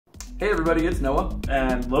Hey everybody, it's Noah.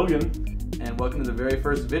 And Logan. And welcome to the very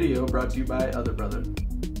first video brought to you by Other Brother.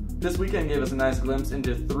 This weekend gave us a nice glimpse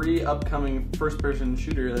into 3 upcoming first-person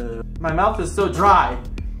shooter... My mouth is so dry!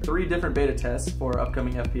 3 different beta tests for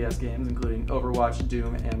upcoming FPS games, including Overwatch,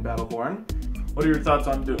 Doom, and Battleborn. What are your thoughts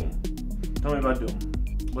on Doom? Tell me about Doom.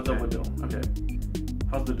 What's up with Doom? Okay.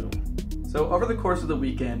 How's the Doom? So over the course of the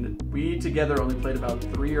weekend, we together only played about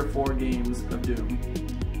 3 or 4 games of Doom.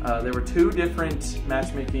 There were 2 different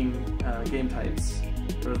matchmaking game types.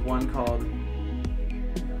 There was one called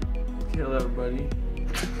Kill Everybody.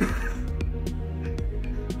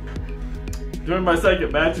 During my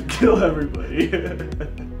second match of Kill Everybody.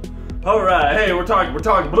 Alright, hey, we're talking.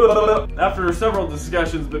 Blah, blah, blah. After several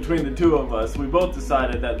discussions between the 2 of us, we both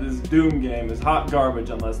decided that this Doom game is hot garbage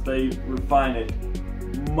unless they refine it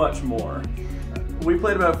much more. We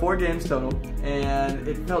played about 4 games total, and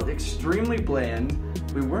it felt extremely bland.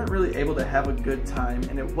 We weren't really able to have a good time,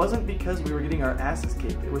 and it wasn't because we were getting our asses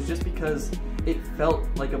kicked. It was just because it felt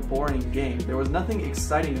like a boring game. There was nothing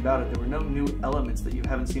exciting about it. There were no new elements that you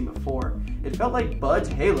haven't seen before. It felt like Bud's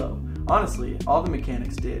Halo. Honestly, all the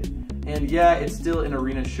mechanics did. And yeah, it's still an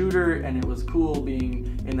arena shooter, and it was cool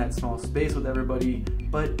being in that small space with everybody,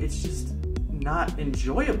 but it's just not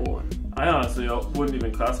enjoyable. I honestly wouldn't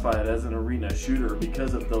even classify it as an arena shooter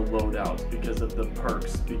because of the loadouts, because of the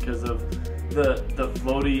perks, because of the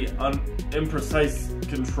floaty, imprecise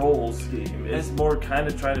control scheme. It's more kind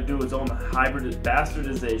of trying to do its own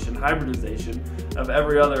hybridization of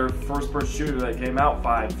every other first-person shooter that came out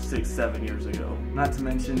 5, 6, 7 years ago. Not to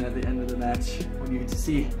mention at the end of the match, when you get to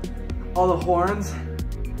see all the horns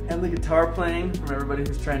and the guitar playing from everybody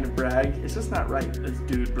who's trying to brag, it's just not right. It's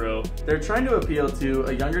dude, bro. They're trying to appeal to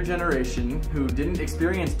a younger generation who didn't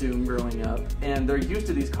experience Doom growing up, and they're used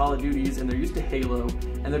to these Call of Duties, and they're used to Halo,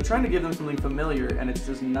 and they're trying to give them something familiar, and it's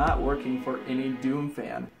just not working for any Doom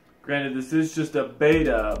fan. Granted, this is just a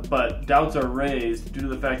beta, but doubts are raised due to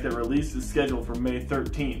the fact that release is scheduled for May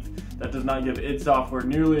 13th. That does not give id Software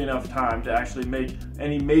nearly enough time to actually make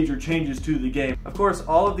any major changes to the game. Of course,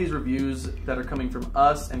 all of these reviews that are coming from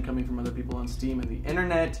us and coming from other people on Steam and the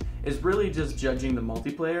internet is really just judging the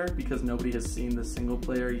multiplayer, because nobody has seen the single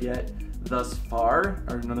player yet thus far,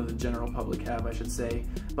 or none of the general public have, I should say.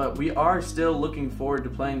 But we are still looking forward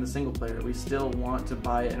to playing the single player. We still want to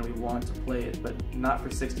buy it and we want to play it, but not for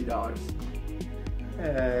 $60.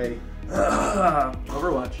 Hey.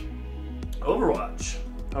 Overwatch. Overwatch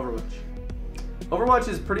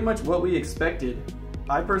is pretty much what we expected.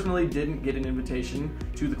 I personally didn't get an invitation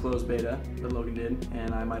to the closed beta, but Logan did,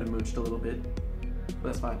 and I might have mooched a little bit, but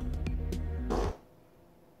that's fine.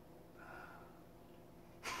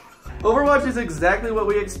 Overwatch is exactly what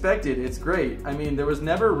we expected. It's great. I mean, there was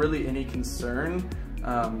never really any concern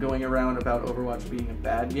going around about Overwatch being a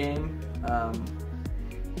bad game.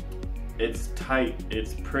 It's tight,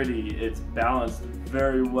 it's pretty, it's balanced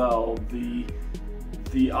very well. The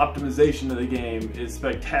optimization of the game is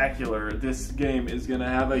spectacular. This game is going to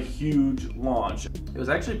have a huge launch. It was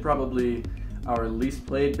actually probably our least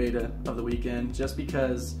played beta of the weekend, just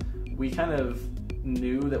because we kind of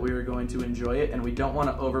knew that we were going to enjoy it and we don't want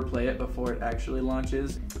to overplay it before it actually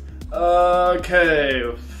launches. Okay,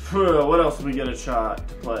 what else did we get a shot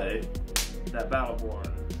to play? That Battleborn.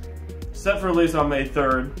 Set for release on May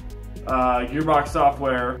 3rd. Gearbox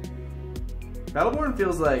Software. Battleborn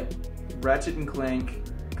feels like Ratchet and Clank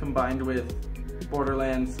combined with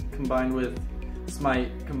Borderlands, combined with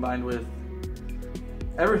Smite, combined with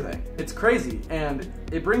everything. It's crazy, and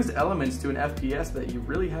it brings elements to an FPS that you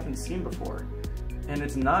really haven't seen before. And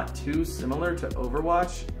it's not too similar to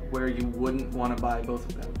Overwatch, where you wouldn't want to buy both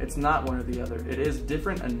of them. It's not one or the other. It is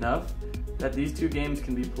different enough that these 2 games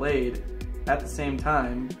can be played at the same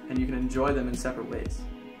time, and you can enjoy them in separate ways.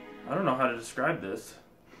 I don't know how to describe this.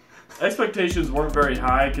 Expectations weren't very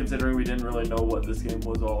high, considering we didn't really know what this game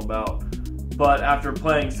was all about. But after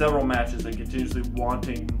playing several matches and continuously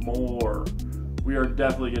wanting more, we are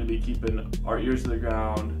definitely going to be keeping our ears to the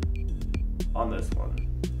ground on this one.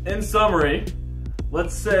 In summary,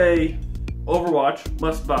 let's say Overwatch,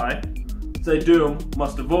 must buy, say Doom,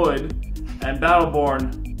 must avoid, and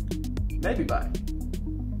Battleborn, maybe buy.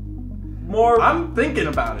 More. I'm thinking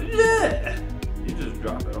about it. Yeah! You just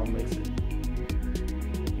drop it, I'll mix it.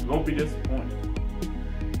 You won't be disappointed.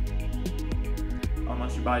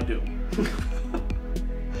 Unless you buy Doom.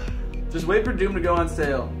 Just wait for Doom to go on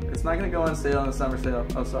sale. It's not going to go on sale in the summer sale.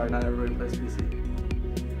 Oh, sorry, not everybody plays PC.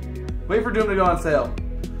 Wait for Doom to go on sale.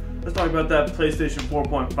 Let's talk about that PlayStation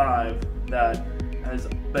 4.5 that has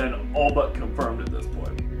been all but confirmed at this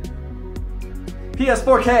point.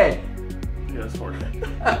 PS4K! PS4K.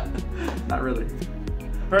 Not really.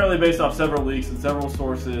 Apparently, based off several leaks and several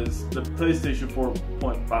sources, the PlayStation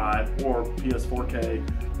 4.5 or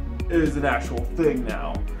PS4K is an actual thing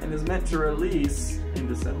now. And is meant to release in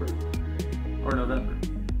December or November.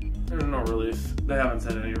 There's no release. They haven't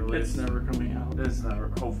said any release. It's never coming out. It's never,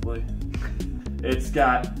 hopefully. It's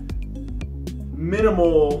got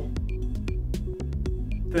minimal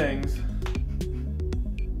things.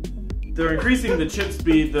 They're increasing the chip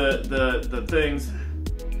speed, the things.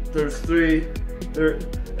 There's 3.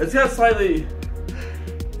 It's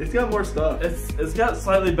got more stuff. It's got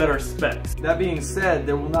slightly better specs. That being said,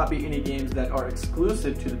 there will not be any games that are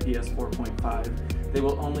exclusive to the PS4.5. They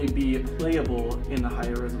will only be playable in the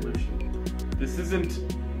higher resolution. This isn't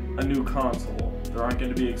a new console. There aren't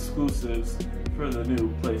going to be exclusives for the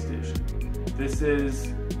new PlayStation. This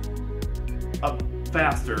is a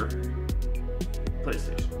faster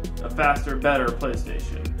PlayStation. A faster, better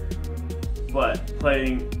PlayStation. But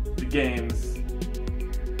playing the games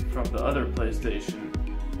from the other PlayStation,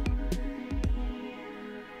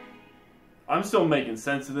 I'm still making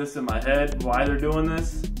sense of this in my head, why they're doing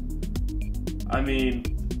this. I mean,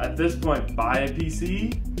 at this point, buy a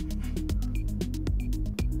PC?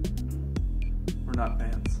 We're not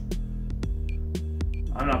fans.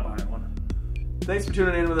 I'm not buying one. Thanks for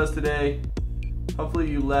tuning in with us today.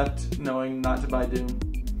 Hopefully you left knowing not to buy Doom.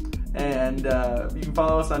 And you can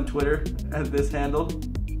follow us on Twitter at this handle.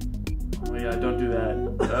 Oh yeah, don't do that.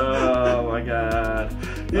 Oh my god.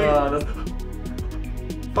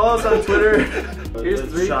 Follow us on Twitter. Here's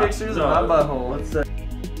 3 pictures of my butthole. Let's say.